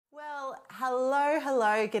Hello,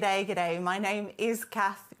 hello, g'day, g'day. My name is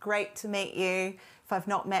Cath. Great to meet you. If I've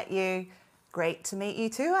not met you, great to meet you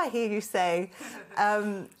too, I hear you say.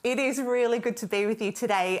 It is really good to be with you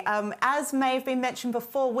today. As may have been mentioned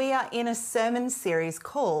before, we are in a sermon series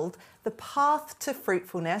called The Path to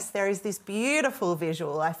Fruitfulness. There is this beautiful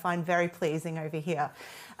visual I find very pleasing over here.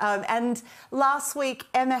 And last week,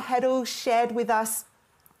 Emma Heddle shared with us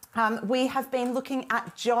we have been looking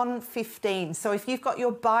at John 15. So if you've got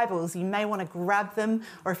your Bibles, you may want to grab them,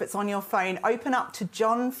 or if it's on your phone, open up to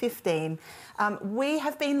John 15. We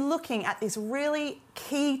have been looking at this really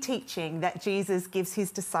key teaching that Jesus gives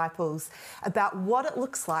his disciples about what it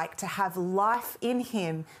looks like to have life in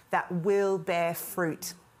him that will bear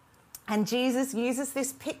fruit. And Jesus uses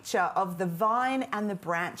this picture of the vine and the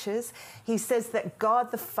branches. He says that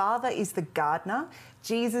God the Father is the gardener,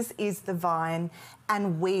 Jesus is the vine,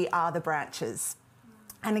 and we are the branches.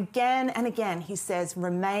 And again, he says,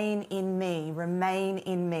 remain in me, remain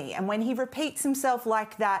in me. And when he repeats himself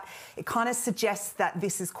like that, it kind of suggests that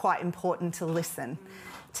this is quite important to listen,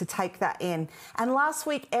 to take that in. And last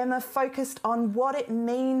week, Emma focused on what it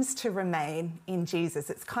means to remain in Jesus.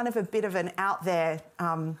 It's kind of a bit of an out there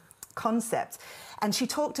concept. And she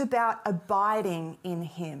talked about abiding in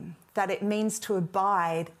him, that it means to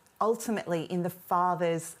abide ultimately in the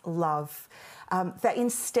Father's love. That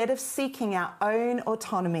instead of seeking our own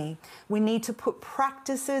autonomy, we need to put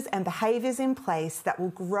practices and behaviours in place that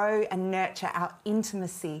will grow and nurture our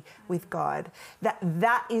intimacy with God.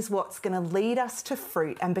 That is what's going to lead us to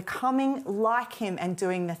fruit and becoming like him and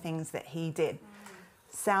doing the things that he did.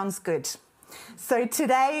 Sounds good. So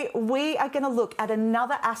today we are going to look at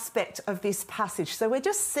another aspect of this passage. So we're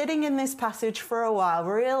just sitting in this passage for a while,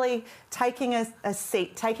 really taking a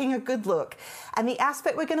seat, taking a good look. And the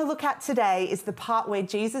aspect we're going to look at today is the part where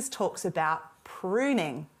Jesus talks about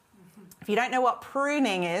pruning. If you don't know what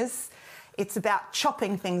pruning is, it's about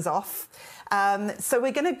chopping things off. So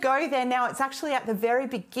we're going to go there now. It's actually at the very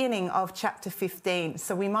beginning of chapter 15.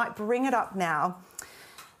 So we might bring it up now.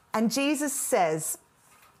 And Jesus says,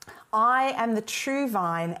 I am the true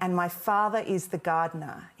vine and my Father is the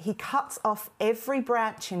gardener. He cuts off every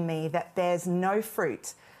branch in me that bears no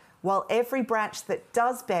fruit, while every branch that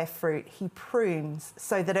does bear fruit, he prunes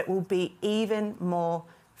so that it will be even more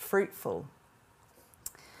fruitful.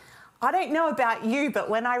 I don't know about you, but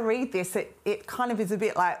when I read this, it kind of is a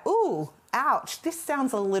bit like, ooh, ouch, this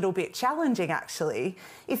sounds a little bit challenging actually.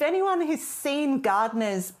 If anyone has seen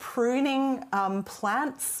gardeners pruning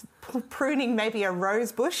plants, pruning maybe a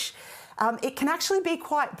rose bush, it can actually be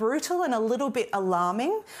quite brutal and a little bit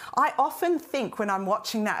alarming. I often think when I'm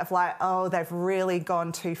watching that of like, oh, they've really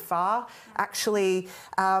gone too far. Actually,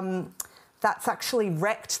 that's actually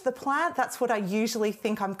wrecked the plant. That's what I usually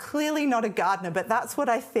think. I'm clearly not a gardener, but that's what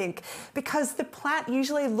I think. Because the plant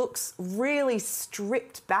usually looks really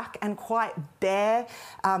stripped back and quite bare,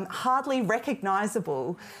 hardly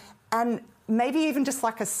recognisable. And maybe even just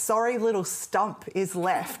like a sorry little stump is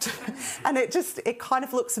left. And it kind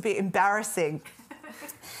of looks a bit embarrassing.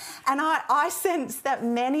 And I sense that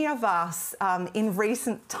many of us in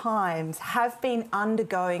recent times have been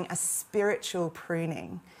undergoing a spiritual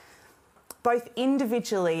pruning. Both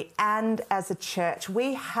individually and as a church,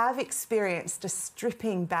 we have experienced a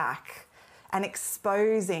stripping back, an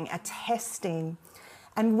exposing, a testing,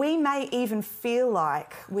 and we may even feel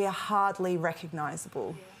like we are hardly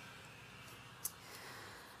recognisable. Yeah.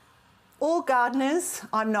 All gardeners,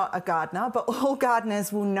 I'm not a gardener, but all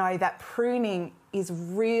gardeners will know that pruning is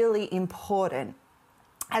really important,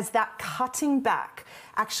 as that cutting back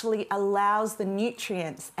actually allows the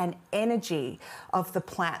nutrients and energy of the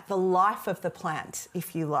plant, the life of the plant,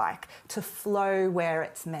 if you like, to flow where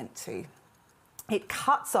it's meant to. It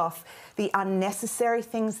cuts off the unnecessary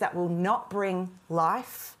things that will not bring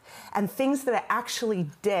life, and things that are actually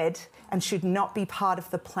dead and should not be part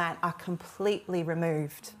of the plant are completely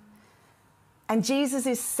removed. And Jesus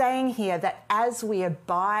is saying here that as we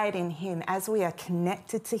abide in him, as we are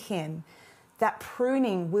connected to him, that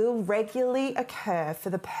pruning will regularly occur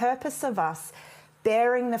for the purpose of us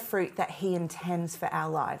bearing the fruit that he intends for our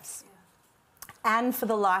lives and for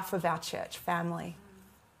the life of our church family.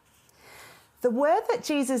 The word that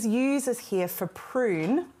Jesus uses here for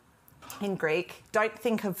prune in Greek, don't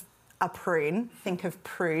think of a prune, think of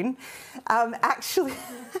prune, actually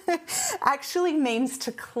means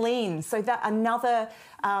to clean. So that another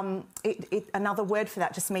word for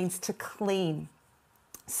that just means to clean.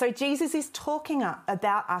 So Jesus is talking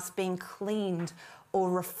about us being cleaned or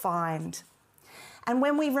refined. And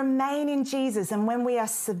when we remain in Jesus and when we are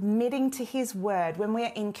submitting to his word, when we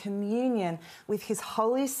are in communion with his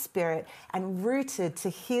Holy Spirit and rooted to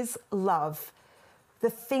his love, The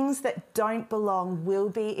things that don't belong will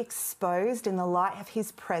be exposed in the light of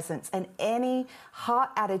his presence, and any heart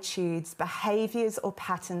attitudes, behaviours or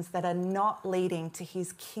patterns that are not leading to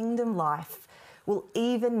his kingdom life will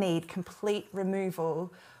either need complete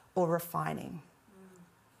removal or refining.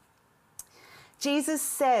 Jesus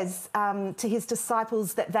says to his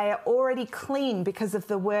disciples that they are already clean because of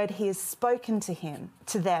the word he has spoken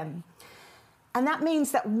to them. And that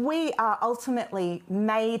means that we are ultimately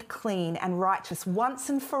made clean and righteous once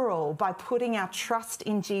and for all by putting our trust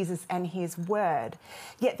in Jesus and his word.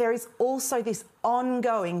 Yet there is also this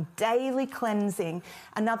ongoing daily cleansing.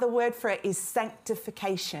 Another word for it is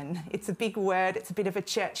sanctification. It's a big word. It's a bit of a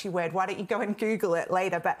churchy word. Why don't you go and Google it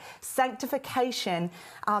later? But sanctification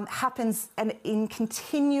happens in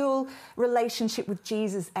continual relationship with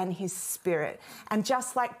Jesus and his spirit. And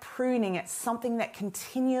just like pruning, it's something that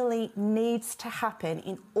continually needs to happen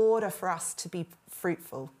in order for us to be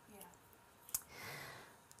fruitful.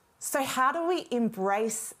 So how do we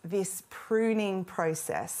embrace this pruning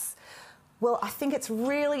process? Well, I think it's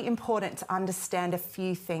really important to understand a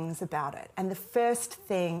few things about it. And the first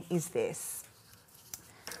thing is this: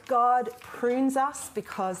 God prunes us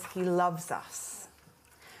because he loves us.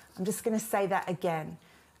 I'm just going to say that again.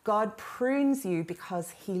 God prunes you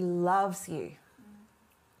because he loves you.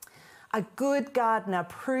 A good gardener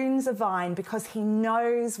prunes a vine because he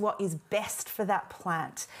knows what is best for that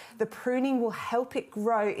plant. The pruning will help it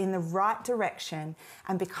grow in the right direction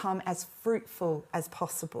and become as fruitful as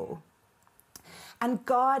possible. And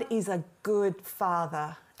God is a good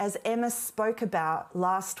father. As Emma spoke about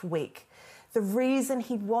last week, the reason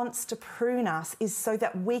he wants to prune us is so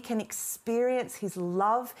that we can experience his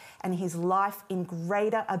love and his life in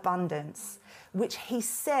greater abundance, which he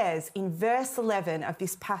says in verse 11 of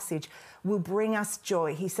this passage will bring us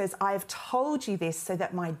joy. He says, I have told you this so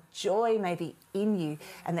that my joy may be in you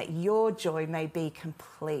and that your joy may be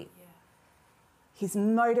complete. His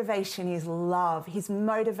motivation is love. His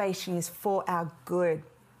motivation is for our good.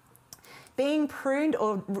 Being pruned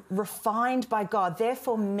or refined by God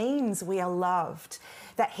therefore means we are loved,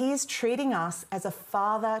 that he is treating us as a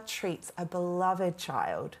father treats a beloved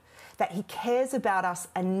child, that he cares about us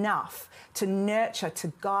enough to nurture,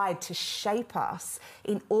 to guide, to shape us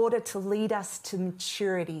in order to lead us to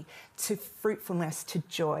maturity, to fruitfulness, to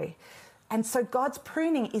joy. And so God's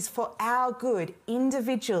pruning is for our good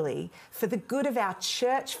individually, for the good of our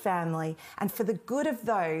church family, and for the good of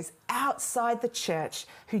those outside the church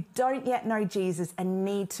who don't yet know Jesus and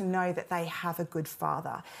need to know that they have a good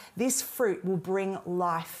father. This fruit will bring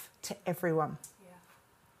life to everyone.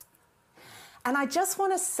 And I just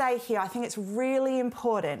want to say here, I think it's really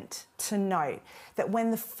important to note that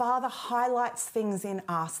when the Father highlights things in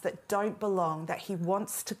us that don't belong, that he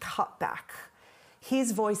wants to cut back,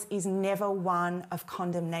 his voice is never one of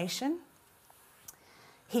condemnation.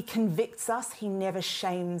 He convicts us, he never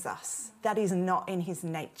shames us. That is not in his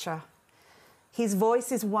nature. His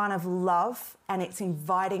voice is one of love, and it's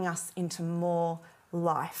inviting us into more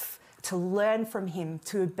life, to learn from him,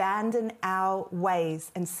 to abandon our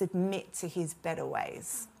ways and submit to his better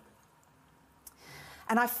ways.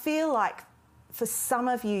 And I feel like for some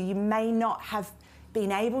of you, you may not have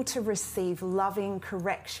been able to receive loving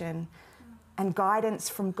correction and guidance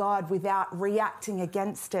from God without reacting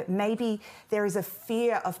against it. Maybe there is a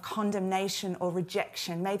fear of condemnation or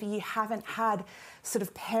rejection. Maybe you haven't had sort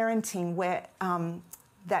of parenting where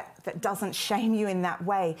that doesn't shame you in that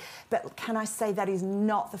way. But can I say that is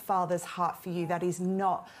not the Father's heart for you? That is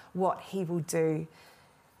not what he will do.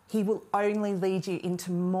 He will only lead you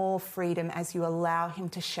into more freedom as you allow him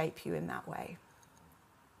to shape you in that way.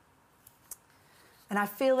 And I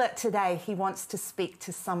feel that today he wants to speak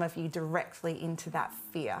to some of you directly into that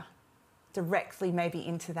fear, directly maybe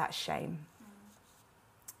into that shame.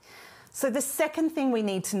 So the second thing we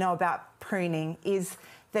need to know about pruning is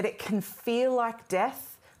that it can feel like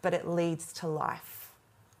death, but it leads to life.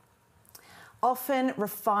 Often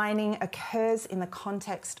refining occurs in the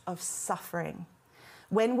context of suffering,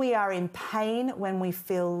 when we are in pain, when we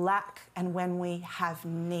feel lack, and when we have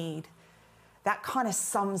need. That kind of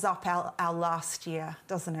sums up our last year,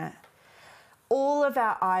 doesn't it? All of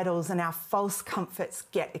our idols and our false comforts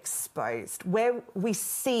get exposed, where we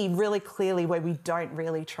see really clearly where we don't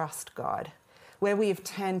really trust God, where we have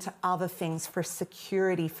turned to other things for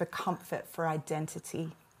security, for comfort, for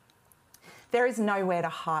identity. There is nowhere to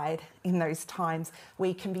hide in those times.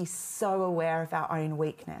 We can be so aware of our own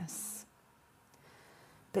weakness.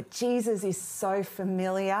 But Jesus is so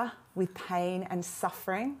familiar with pain and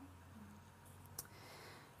suffering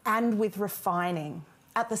and with refining.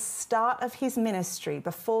 at the start of his ministry,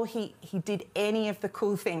 before he did any of the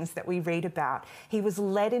cool things that we read about, he was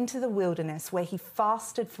led into the wilderness where he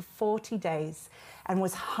fasted for 40 days and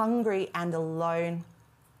was hungry and alone.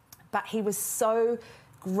 But he was so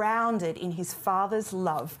grounded in his Father's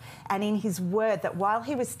love and in his word that while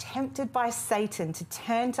he was tempted by Satan to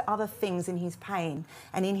turn to other things in his pain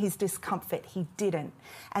and in his discomfort, he didn't.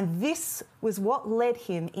 And this was what led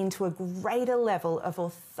him into a greater level of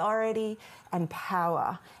authority and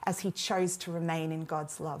power as he chose to remain in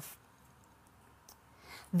God's love.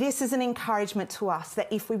 This is an encouragement to us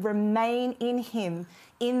that if we remain in him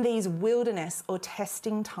in these wilderness or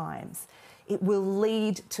testing times, it will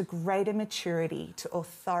lead to greater maturity, to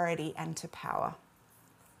authority, and to power.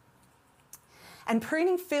 And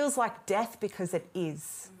pruning feels like death because it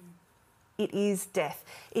is. It is death.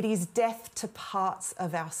 It is death to parts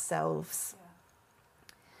of ourselves.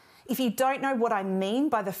 If you don't know what I mean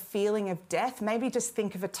by the feeling of death, maybe just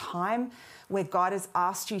think of a time where God has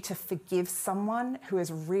asked you to forgive someone who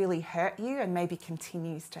has really hurt you and maybe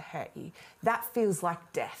continues to hurt you. That feels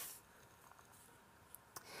like death.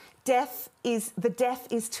 Death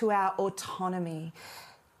is to our autonomy.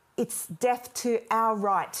 It's death to our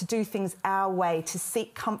right to do things our way, to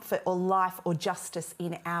seek comfort or life or justice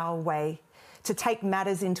in our way, to take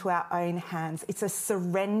matters into our own hands. It's a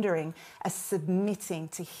surrendering, a submitting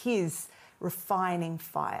to his refining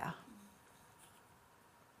fire.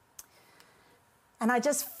 And I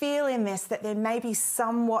just feel in this that there may be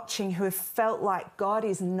some watching who have felt like God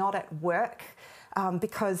is not at work,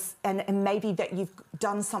 because maybe that you've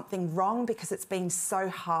done something wrong because it's been so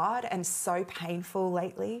hard and so painful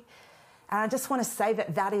lately. And I just want to say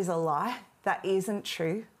that that is a lie. That isn't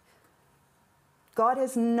true. God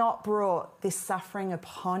has not brought this suffering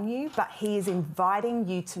upon you, but he is inviting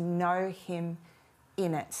you to know him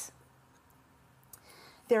in it.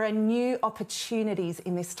 There are new opportunities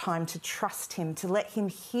in this time to trust him, to let him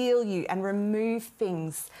heal you and remove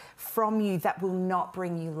things from you that will not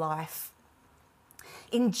bring you life.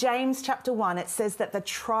 In James chapter 1, it says that the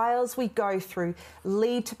trials we go through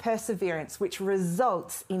lead to perseverance, which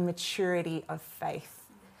results in maturity of faith.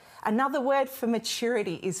 Another word for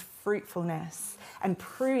maturity is fruitfulness, and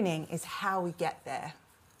pruning is how we get there.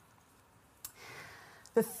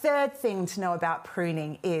 The third thing to know about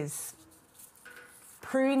pruning is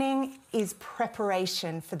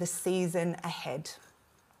preparation for the season ahead.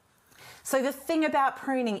 So the thing about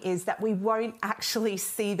pruning is that we won't actually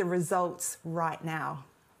see the results right now.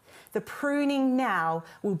 The pruning now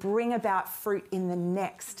will bring about fruit in the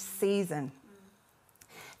next season.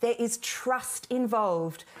 There is trust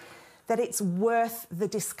involved that it's worth the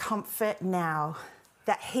discomfort now,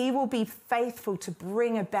 that he will be faithful to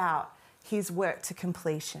bring about his work to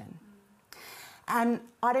completion. And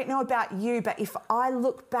I don't know about you, but if I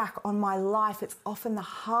look back on my life, it's often the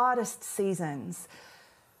hardest seasons,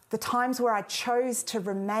 the times where I chose to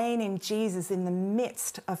remain in Jesus in the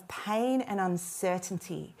midst of pain and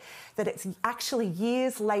uncertainty, that it's actually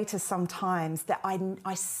years later sometimes that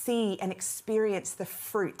I see and experience the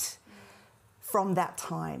fruit from that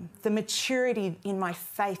time, the maturity in my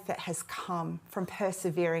faith that has come from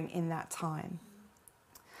persevering in that time.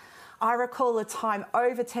 I recall a time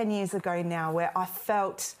over 10 years ago now where I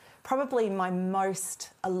felt probably my most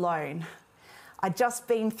alone. I'd just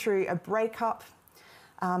been through a breakup.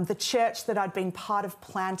 The church that I'd been part of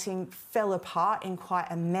planting fell apart in quite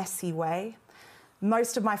a messy way.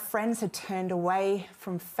 Most of my friends had turned away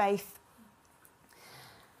from faith.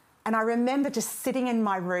 And I remember just sitting in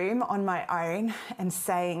my room on my own and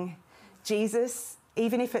saying, Jesus,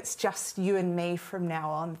 even if it's just you and me from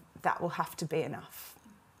now on, that will have to be enough.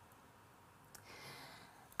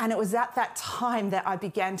 And it was at that time that I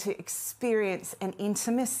began to experience an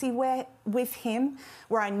intimacy with him,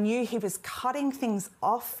 where I knew he was cutting things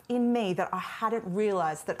off in me that I hadn't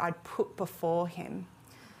realised that I'd put before him.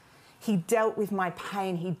 He dealt with my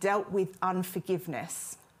pain. He dealt with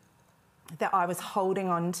unforgiveness that I was holding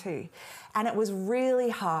on to. And it was really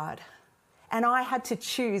hard. And I had to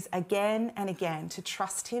choose again and again to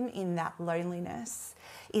trust him in that loneliness,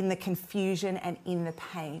 in the confusion and in the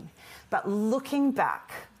pain. But looking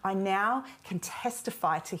back, I now can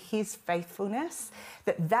testify to his faithfulness,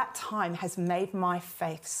 that time has made my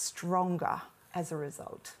faith stronger as a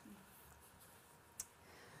result.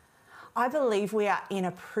 I believe we are in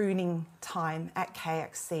a pruning time at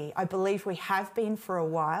KXC. I believe we have been for a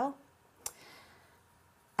while.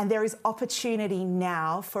 And there is opportunity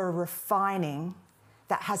now for a refining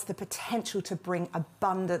that has the potential to bring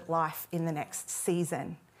abundant life in the next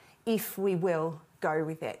season, if we will go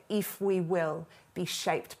with it, if we will be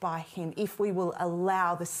shaped by him, if we will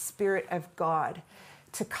allow the Spirit of God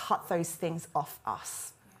to cut those things off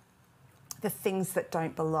us, the things that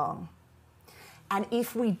don't belong. And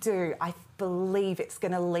if we do, I believe it's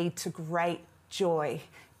going to lead to great joy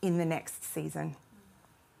in the next season.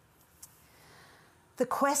 The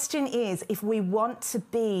question is, if we want to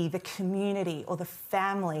be the community or the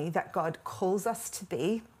family that God calls us to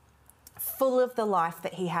be, full of the life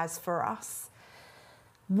that he has for us,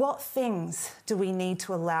 what things do we need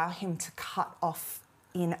to allow him to cut off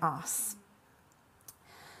in us?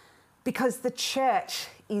 Because the church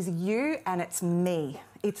is you and it's me.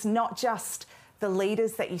 It's not just the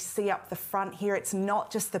leaders that you see up the front here. It's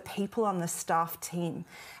not just the people on the staff team.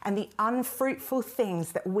 And the unfruitful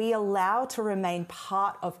things that we allow to remain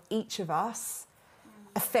part of each of us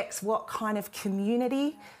affects what kind of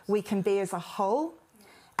community we can be as a whole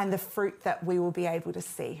and the fruit that we will be able to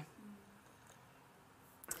see.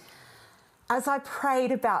 As I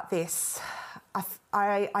prayed about this,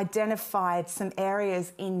 I identified some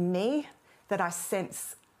areas in me that I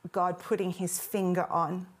sense God putting his finger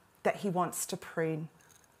on that he wants to prune.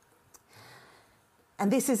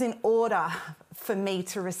 And this is in order for me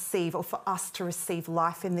to receive, or for us to receive,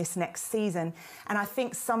 life in this next season. And I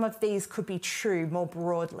think some of these could be true more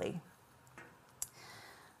broadly.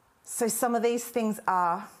 So some of these things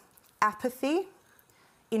are apathy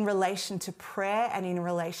in relation to prayer and in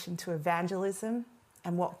relation to evangelism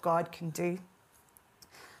and what God can do.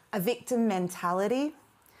 A victim mentality,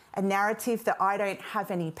 a narrative that I don't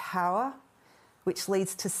have any power, which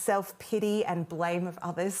leads to self-pity and blame of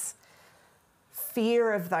others.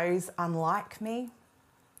 Fear of those unlike me,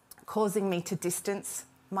 causing me to distance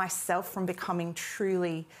myself from becoming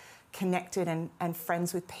truly connected and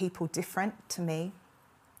friends with people different to me.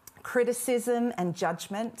 Criticism and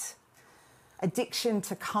judgment, addiction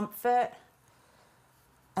to comfort,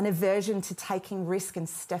 an aversion to taking risk and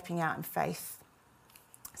stepping out in faith.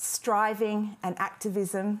 Striving and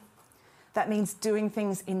activism, that means doing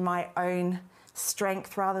things in my own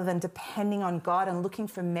strength rather than depending on God and looking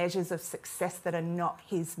for measures of success that are not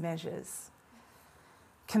his measures.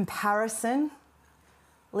 Comparison,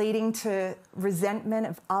 leading to resentment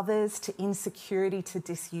of others, to insecurity, to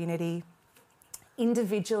disunity.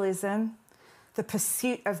 Individualism, the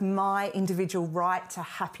pursuit of my individual right to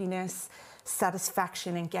happiness,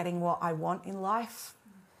 satisfaction, and getting what I want in life.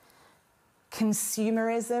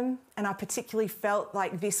 Consumerism, and I particularly felt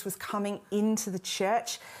like this was coming into the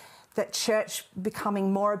church, that church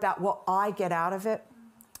becoming more about what I get out of it,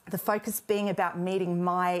 the focus being about meeting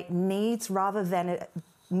my needs rather than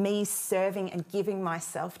me serving and giving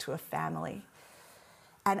myself to a family.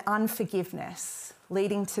 And unforgiveness,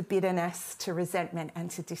 leading to bitterness, to resentment, and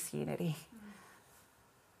to disunity.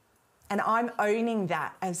 And I'm owning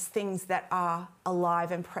that as things that are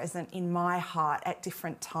alive and present in my heart at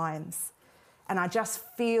different times. And I just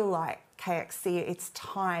feel like, KXC, it's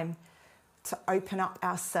time to open up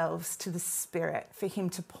ourselves to the Spirit, for him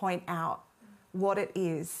to point out what it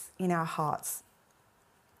is in our hearts.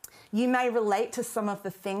 You may relate to some of the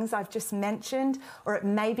things I've just mentioned, or it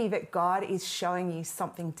may be that God is showing you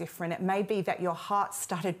something different. It may be that your heart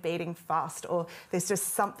started beating fast, or there's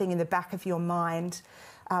just something in the back of your mind.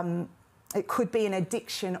 It could be an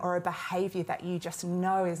addiction or a behaviour that you just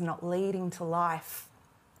know is not leading to life.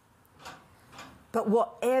 But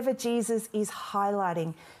whatever Jesus is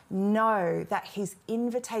highlighting, know that his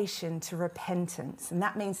invitation to repentance, and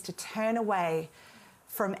that means to turn away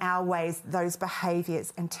from our ways, those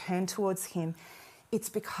behaviours, and turn towards him, it's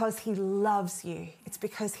because he loves you. It's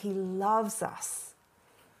because he loves us.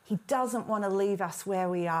 He doesn't want to leave us where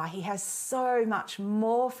we are. He has so much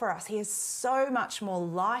more for us. He has so much more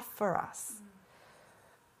life for us.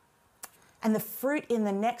 And the fruit in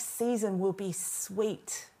the next season will be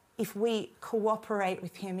sweet if we cooperate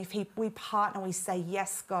with him, if we partner, we say,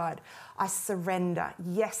 yes, God, I surrender.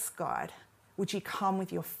 Yes, God, would you come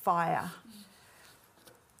with your fire?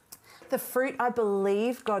 The fruit I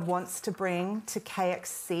believe God wants to bring to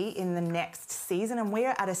KXC in the next season, and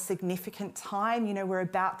we're at a significant time, we're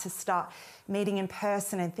about to start meeting in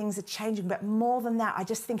person and things are changing, but more than that, I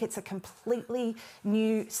just think it's a completely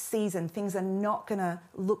new season. Things are not going to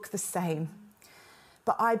look the same.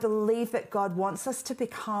 But I believe that God wants us to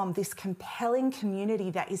become this compelling community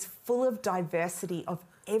that is full of diversity of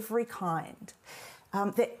every kind,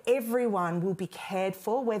 that everyone will be cared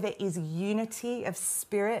for, where there is unity of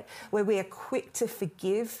spirit, where we are quick to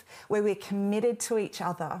forgive, where we're committed to each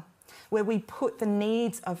other, where we put the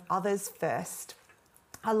needs of others first.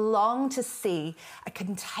 I long to see a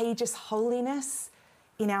contagious holiness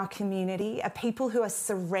in our community, a people who are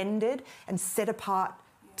surrendered and set apart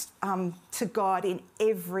to God in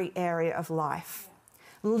every area of life,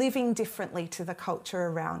 living differently to the culture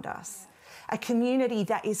around us, a community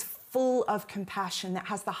that is full of compassion, that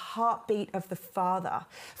has the heartbeat of the Father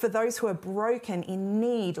for those who are broken, in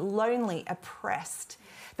need, lonely, oppressed,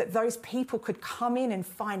 that those people could come in and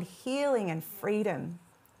find healing and freedom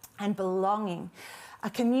and belonging. A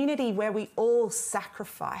community where we all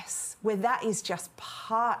sacrifice, where that is just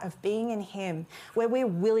part of being in Him, where we're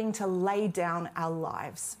willing to lay down our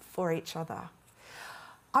lives for each other.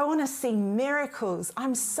 I want to see miracles.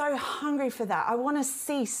 I'm so hungry for that. I want to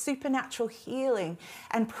see supernatural healing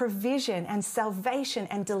and provision and salvation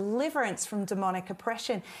and deliverance from demonic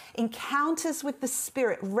oppression, encounters with the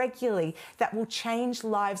Spirit regularly that will change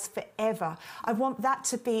lives forever. I want that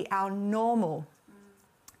to be our normal.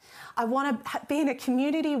 I want to be in a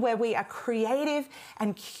community where we are creative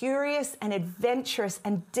and curious and adventurous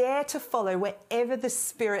and dare to follow wherever the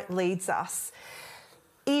Spirit leads us,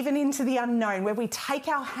 even into the unknown, where we take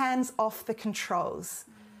our hands off the controls,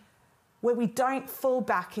 where we don't fall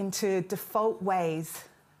back into default ways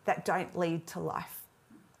that don't lead to life,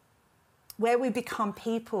 where we become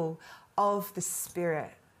people of the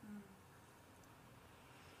Spirit.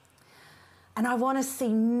 And I want to see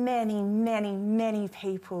many, many, many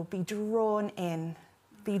people be drawn in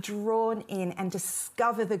and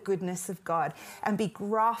discover the goodness of God and be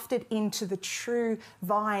grafted into the true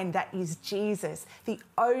vine that is Jesus, the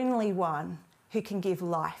only one who can give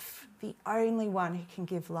life, the only one who can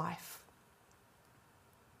give life.